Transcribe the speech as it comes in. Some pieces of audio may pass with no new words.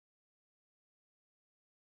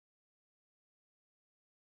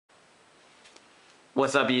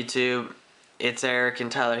What's up, YouTube? It's Eric and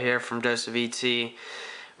Tyler here from Dose of ET,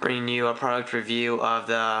 bringing you a product review of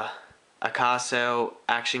the AKASO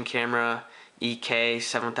action camera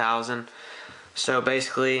EK7000. So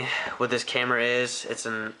basically, what this camera is, it's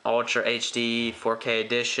an Ultra HD 4K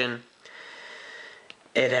edition.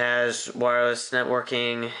 It has wireless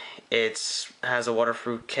networking. It has a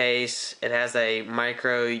waterproof case. It has a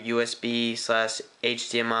micro USB /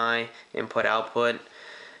 HDMI input output.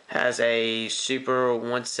 Has a super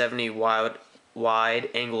 170 wide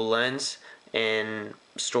angle lens, and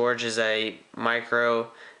storage is a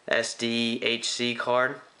micro SD HC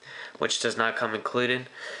card, which does not come included.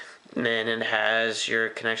 And then it has your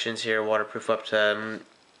connections here, waterproof up to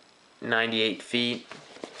 98 feet.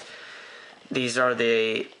 These are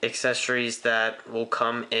the accessories that will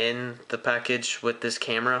come in the package with this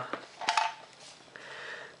camera.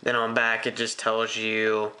 Then on back it just tells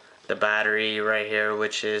you the battery right here,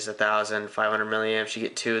 which is 1,500 milliamps. You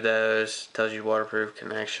get two of those. Tells you waterproof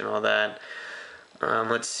connection, all that.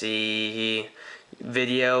 Let's see.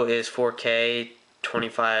 Video is 4K,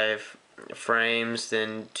 25 frames,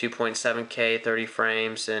 then 2.7K, 30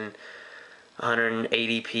 frames, and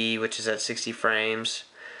 180p, which is at 60 frames.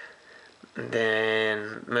 And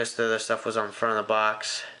then most of the stuff was on front of the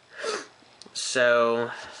box.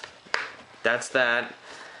 So that's that.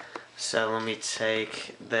 So let me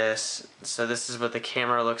take this. So this is what the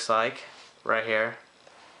camera looks like right here.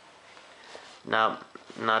 Not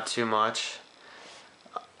too much.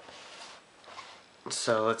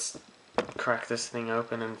 So let's crack this thing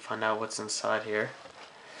open and find out what's inside here.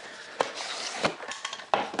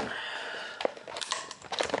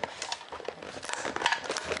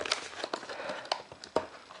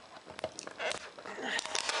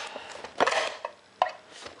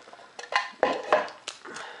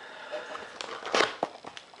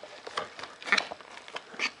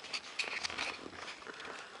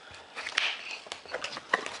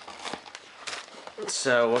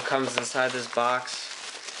 So what comes inside this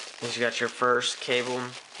box is you got your first cable.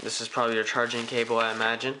 This is probably your charging cable, I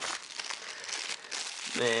imagine.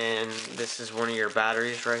 And this is one of your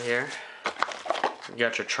batteries right here. You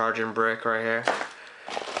got your charging brick right here.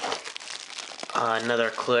 Another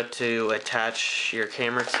clip to attach your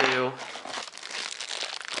camera to.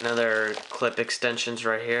 Another clip extensions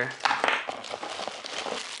right here.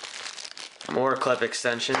 More clip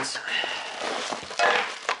extensions.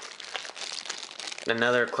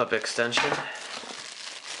 Another clip extension.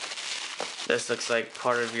 This looks like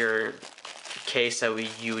part of your case that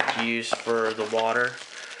you would use for the water.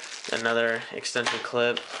 Another extension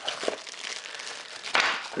clip.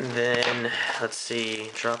 And then let's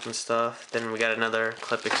see, dropping stuff. Then we got another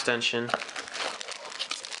clip extension.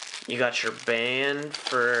 You got your band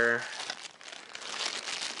for.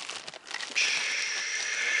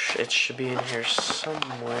 It should be in here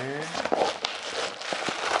somewhere.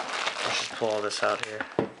 Pull all this out here.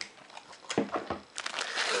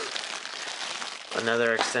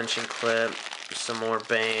 Another extension clip, some more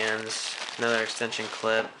bands, another extension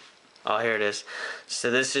clip. Oh, here it is. So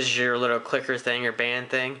this is your little clicker thing, your band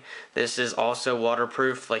thing. This is also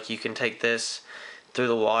waterproof. Like, you can take this through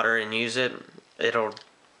the water and use it. It'll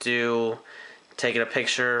do taking a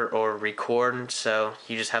picture or record. So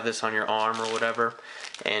you just have this on your arm or whatever,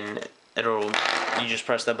 and you just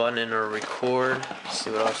press the button and it'll record. Let's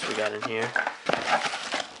see what else we got in here.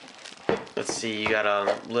 Let's see, you got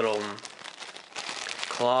a little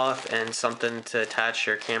cloth and something to attach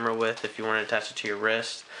your camera with if you want to attach it to your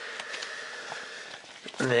wrist.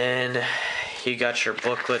 And then you got your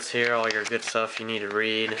booklets here, all your good stuff you need to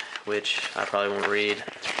read, which I probably won't read.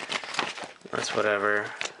 That's whatever.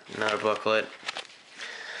 Another booklet.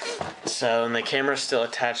 So, and the camera's still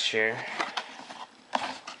attached here.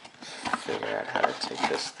 Figure out how to take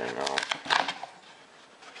this thing off.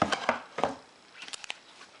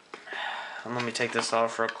 And let me take this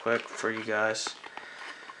off real quick for you guys.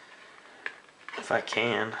 If I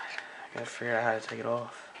can. I gotta figure out how to take it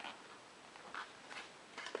off.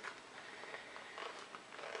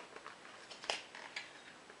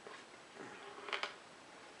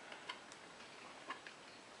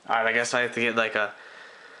 Alright, I guess I have to get like a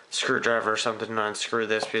screwdriver or something to unscrew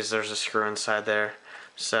this, because there's a screw inside there.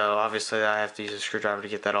 So obviously I have to use a screwdriver to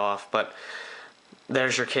get that off. But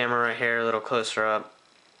there's your camera right here, a little closer up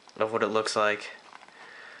of what it looks like.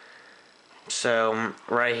 So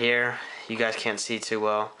right here, you guys can't see too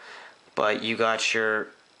well, but you got your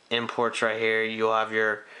imports right here. You'll have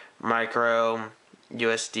your micro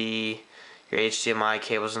USB, your HDMI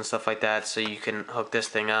cables and stuff like that, so you can hook this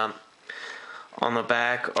thing up. On the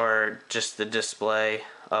back are just the display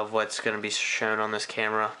of what's going to be shown on this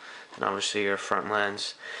camera, and obviously your front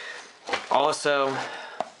lens. Also,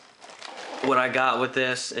 what I got with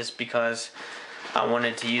this is because I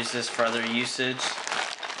wanted to use this for other usage,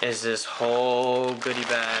 is this whole goodie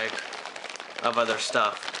bag of other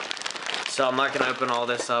stuff. So I'm not going to open all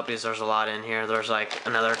this up because there's a lot in here. There's like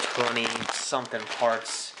another 20 something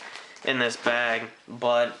parts in this bag,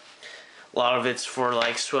 but a lot of it's for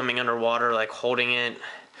like swimming underwater, like holding it.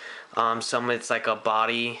 Some of it's like a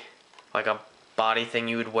body thing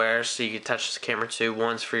you would wear so you could touch the camera too.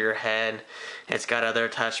 One's for your head. It's got other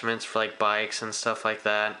attachments for like bikes and stuff like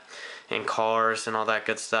that, and cars and all that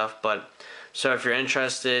good stuff. But so if you're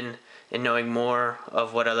interested in knowing more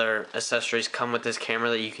of what other accessories come with this camera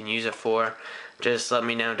that you can use it for, just let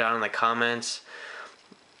me know down in the comments.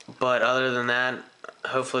 But other than that,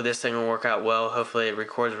 hopefully this thing will work out well. Hopefully it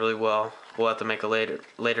records really well. We'll have to make a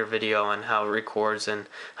later video on how it records and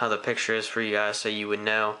how the picture is for you guys, so you would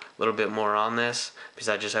know a little bit more on this, because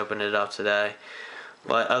I just opened it up today.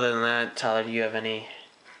 But other than that, Tyler, do you have any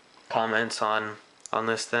comments on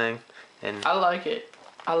this thing? And I like it.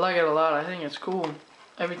 I like it a lot. I think it's cool.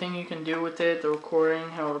 Everything you can do with it, the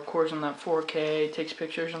recording, how it records on that 4K, takes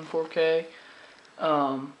pictures in 4K.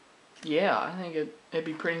 Yeah, I think it'd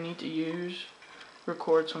be pretty neat to use,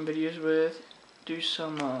 record some videos with, do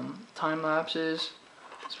some time lapses,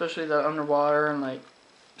 especially the underwater and like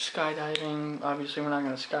skydiving. Obviously, we're not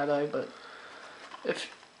gonna skydive, but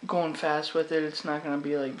if going fast with it, it's not gonna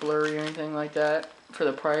be like blurry or anything like that. For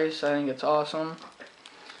the price, I think it's awesome.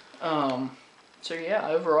 So yeah,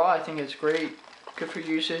 overall, I think it's great. Good for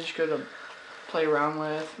usage, good to play around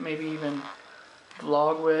with, maybe even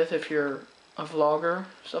vlog with if you're a vlogger,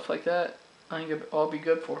 stuff like that. I think it'd all be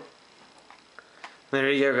good for. there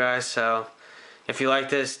you go, guys. So if you like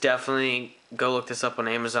this, definitely go look this up on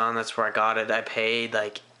Amazon. That's where I got it. I paid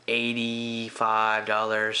like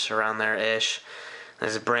 $85 around there ish.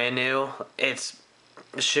 It's brand new. It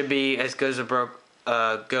should be as good as a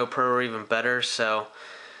GoPro or even better. So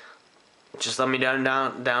just let me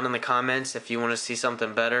down in the comments if you want to see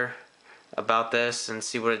something better about this and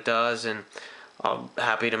see what it does, and I'm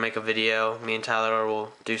happy to make a video. Me and Tyler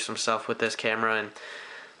will do some stuff with this camera,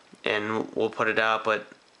 and we'll put it out. But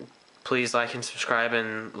please like and subscribe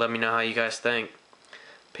and let me know how you guys think.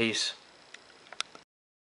 Peace.